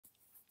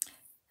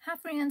Hi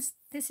friends,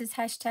 this is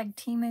hashtag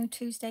Temu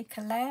Tuesday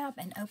Collab,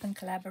 an open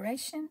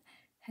collaboration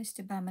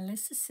hosted by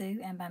Melissa Sue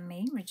and by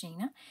me,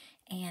 Regina.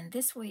 And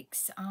this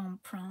week's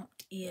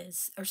prompt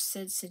is, or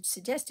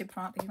suggested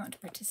prompt, if you want to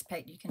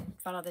participate, you can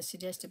follow the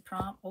suggested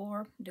prompt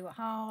or do a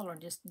haul or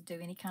just do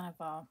any kind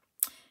of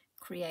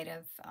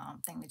creative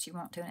thing that you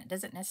want to. And it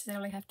doesn't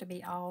necessarily have to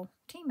be all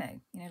Temu,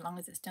 as long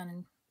as it's done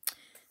in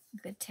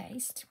good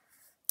taste.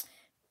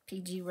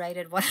 PG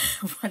rated,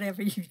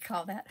 whatever you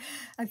call that.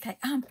 Okay,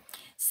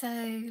 so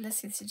let's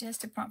see the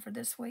suggested prompt for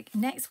this week.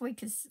 Next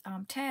week is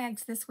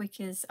tags. This week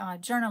is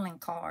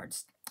journaling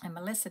cards. And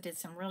Melissa did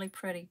some really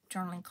pretty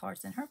journaling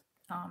cards in her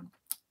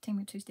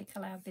Temu Tuesday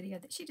collab video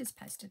that she just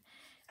posted.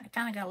 I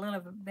kind of got a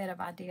little bit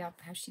of idea of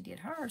how she did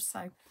hers.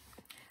 So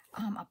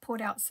I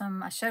pulled out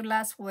some, I showed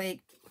last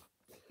week.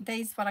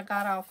 These what I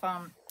got off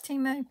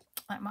Temu,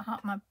 like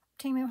my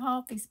Temu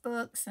haul, these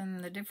books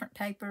and the different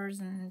papers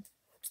and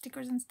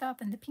stickers and stuff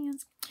and the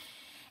pins.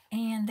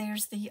 And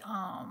there's the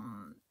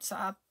so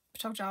I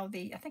told y'all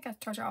I think I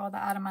told y'all all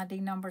the item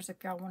ID numbers if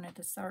y'all wanted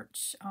to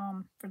search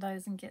for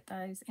those and get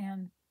those.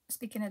 And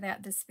speaking of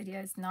that, this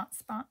video is not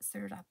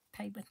sponsored. I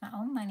paid with my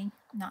own money,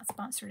 not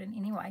sponsored in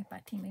any way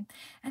by Temu.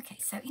 Okay,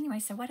 so anyway,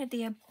 so what I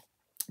did,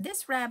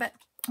 this rabbit,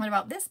 what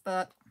about this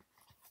book?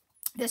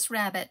 This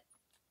rabbit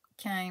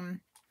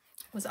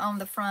was on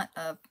the front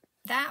of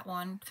that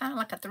one, kind of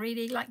like a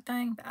 3D like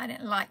thing, but I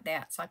didn't like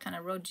that, so I kind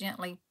of real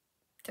gently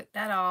took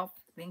that off,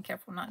 being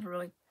careful not to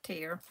really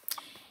tear.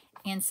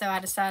 And so I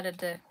decided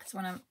to, because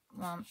when I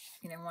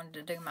wanted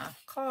to do my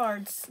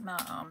cards, my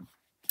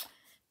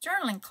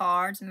journaling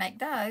cards and make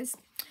those,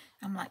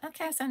 I'm like,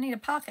 okay, so I need a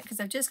pocket because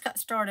I've just got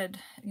started,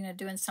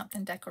 doing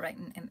something,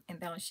 decorating and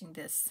embellishing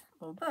this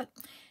little book.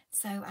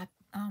 So I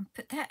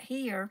put that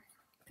here,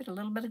 put a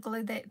little bit of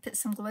glue there, put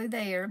some glue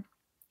there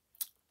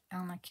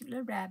on my cute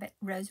little rabbit,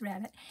 rose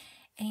rabbit,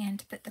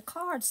 and put the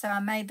cards. So I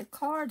made the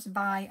cards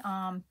by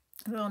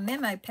little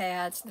memo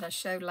pads that I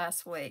showed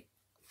last week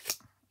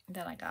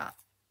that I got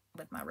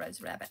with my Rose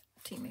Rabbit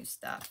Temu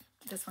stuff.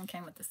 This one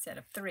came with a set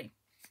of 3.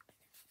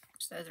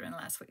 Which those are in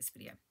last week's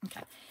video.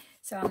 Okay,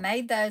 so I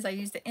made those. I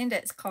used the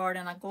index card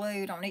and I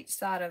glued on each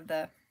side of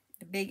the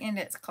big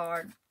index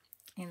card.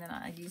 And then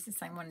I used the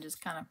same one and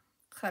just kind of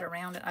cut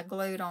around it. I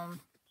glued on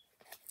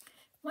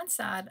one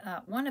side,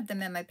 one of the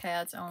memo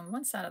pads on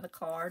one side of the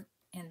card,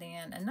 and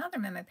then another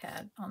memo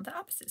pad on the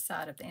opposite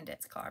side of the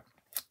index card.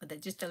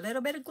 With just a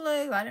little bit of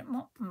glue.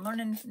 I'm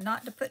learning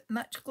not to put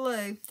much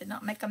glue to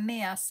not make a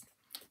mess.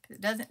 Because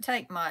it doesn't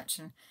take much.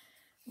 And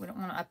we don't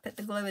want to, I put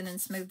the glue and then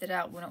smoothed it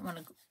out. We don't want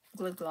to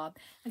glue glob.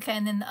 Okay,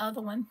 and then the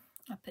other one,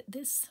 I put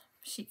this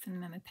sheet from the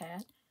memo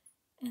pad.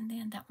 And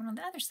then that one on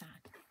the other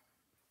side.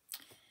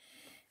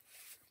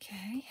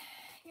 Okay,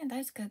 yeah,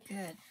 those go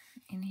good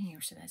in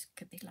here. So those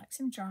could be like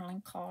some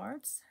journaling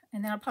cards.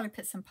 And then I'll probably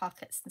put some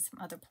pockets in some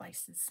other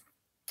places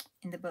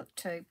in the book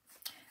too.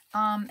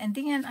 And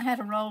then I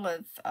had a roll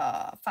of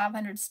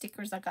 500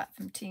 stickers I got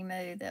from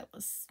Temu that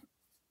was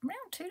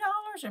around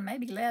 $2 or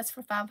maybe less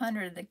for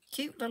 500. The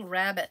cute little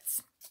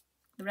rabbits.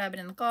 The rabbit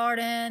in the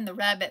garden, the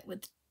rabbit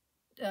with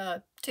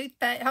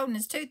toothpaste, holding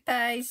his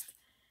toothpaste,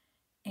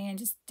 and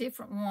just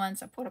different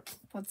ones. I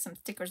pulled some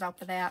stickers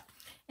off of that.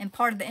 And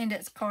part of the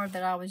index card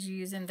that I was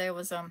using, there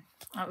was,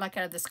 like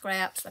out of the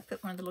scraps, I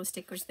put one of the little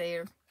stickers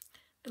there.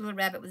 The little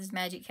rabbit with his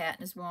magic hat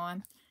and his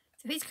wand.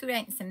 So he's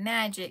creating some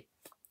magic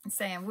and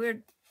saying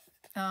we're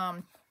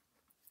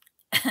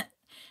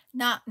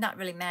not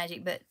really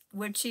magic, but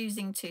we're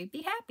choosing to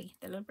be happy.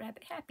 The little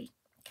rabbit happy.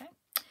 Okay,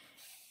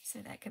 so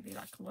that could be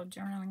like a little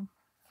journaling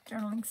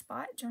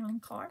spot,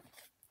 journaling card.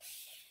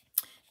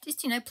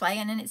 Just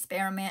playing and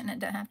experimenting. It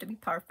don't have to be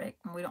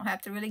perfect, and we don't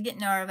have to really get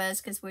nervous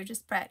because we're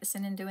just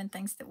practicing and doing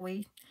things that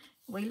we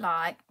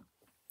like.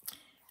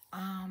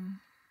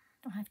 Don't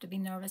have to be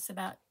nervous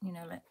about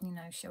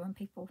showing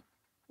people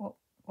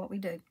what we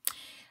do.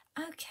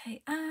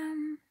 Okay,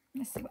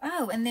 let's see.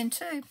 Oh, and then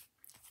too,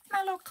 my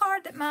little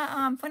card that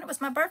when it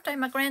was my birthday,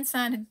 my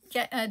grandson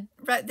had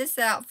wrote this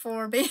out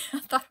for me. I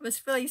thought it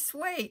was really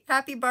sweet.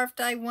 Happy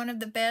birthday, one of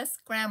the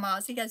best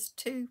grandmas. He has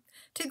two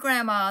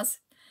grandmas,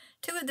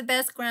 2 of the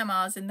best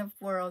grandmas in the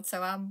world.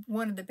 So I'm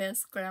one of the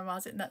best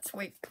grandmas, and that's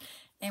sweet.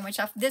 And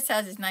this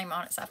has his name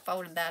on it, so I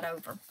folded that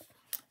over.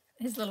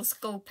 His little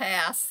school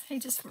pass. He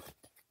was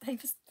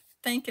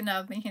thinking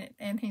of me,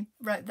 and he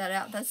wrote that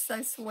out. That's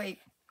so sweet.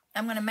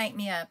 I'm going to make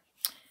me a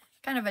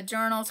kind of a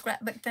journal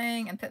scrapbook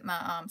thing and put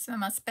my some of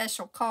my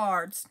special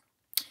cards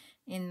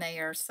in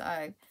there.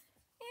 So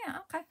yeah,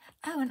 okay.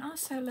 Oh, and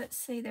also let's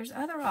see, there's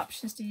other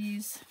options to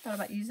use. Thought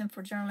about using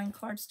for journaling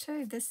cards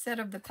too. This set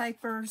of the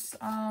papers,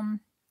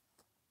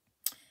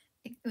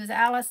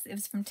 it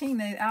was from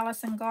Temu,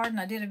 Alice and Garden.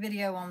 I did a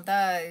video on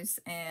those,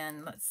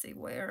 and let's see,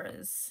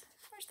 where's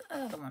the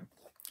other one?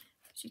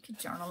 You could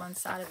journal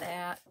inside of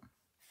that.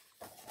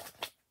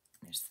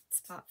 There's a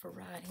spot for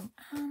writing.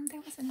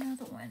 There was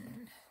another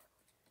one.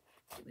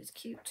 It was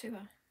cute too.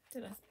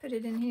 Did I put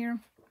it in here?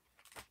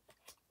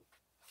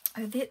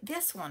 Oh,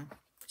 this one.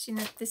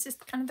 This is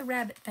kind of the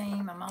rabbit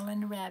theme. I'm all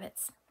into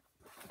rabbits.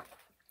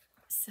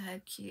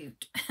 So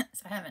cute.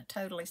 so I haven't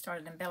totally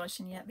started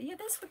embellishing yet. But yeah,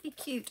 this would be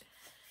cute.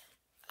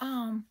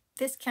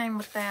 This came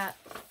with that.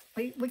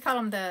 We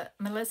call them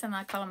Melissa and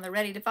I call them the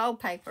ready to fold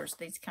papers.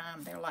 These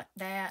kind, they're like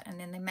that, and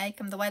then they make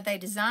them, the way they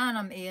design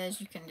them is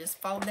you can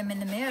just fold them in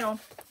the middle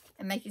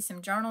and make you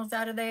some journals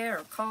out of there,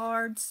 or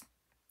cards,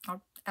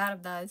 or out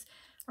of those,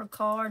 or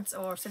cards,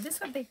 or, so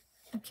this would be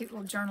a cute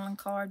little journaling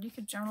card. You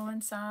could journal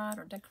inside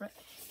or decorate.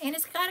 And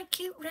it's got a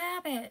cute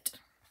rabbit.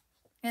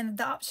 And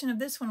the option of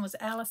this one was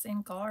Alice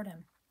in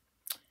Garden.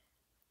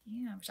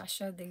 Yeah, which I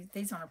showed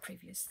these on a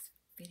previous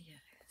video.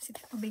 See,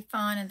 that will be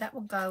fun, and that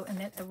will go, and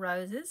the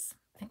roses,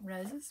 pink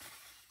roses.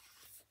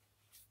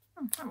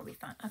 That will be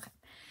fun. Okay.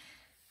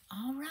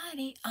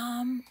 Alrighty.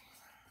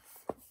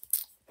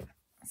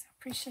 So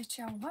appreciate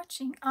y'all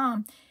watching.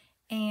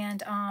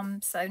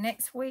 So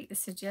next week the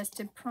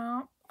suggested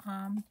prompt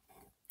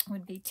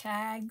would be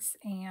tags,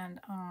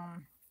 and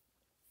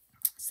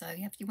so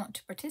if you want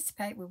to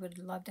participate, we would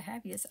love to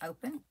have you. It's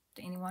open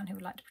to anyone who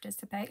would like to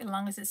participate, as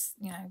long as it's,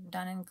 you know,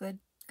 done in good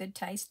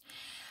taste.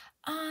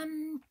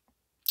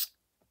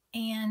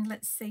 And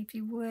let's see, if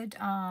you would,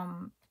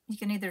 you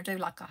can either do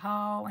like a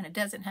haul, and it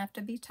doesn't have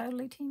to be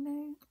totally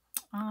Temu.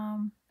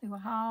 Do a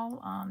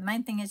haul. The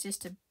main thing is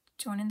just to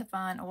join in the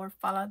fun, or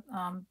follow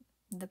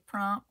the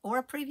prompt or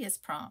a previous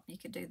prompt. You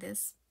could do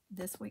this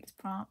week's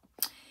prompt.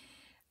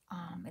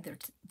 Either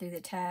do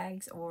the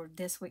tags or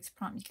this week's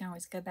prompt. You can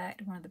always go back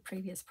to one of the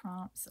previous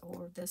prompts,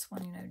 or this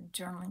one, you know,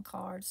 journaling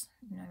cards.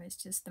 You know, it's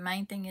just, the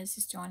main thing is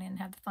just join in and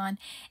have the fun.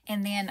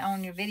 And then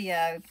on your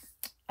video,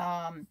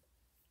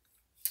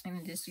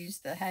 and just use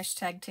the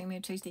hashtag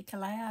Temu Tuesday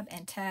Collab,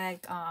 and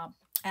tag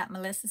at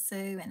Melissa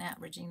Sue and at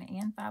Regina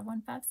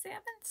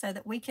N5157, so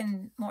that we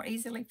can more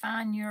easily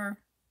find your,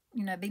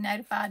 you know, be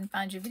notified and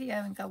find your video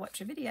and go watch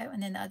your video,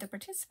 and then the other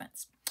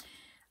participants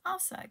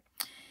also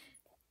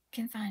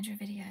can find your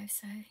video.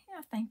 So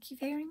yeah, thank you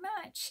very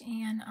much,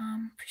 and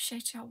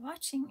appreciate y'all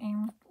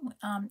watching,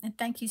 and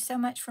thank you so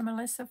much for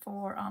Melissa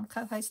for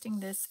co-hosting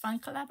this fun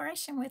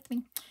collaboration with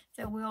me.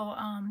 So we'll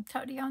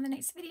talk to you on the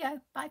next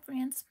video. Bye,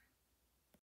 friends.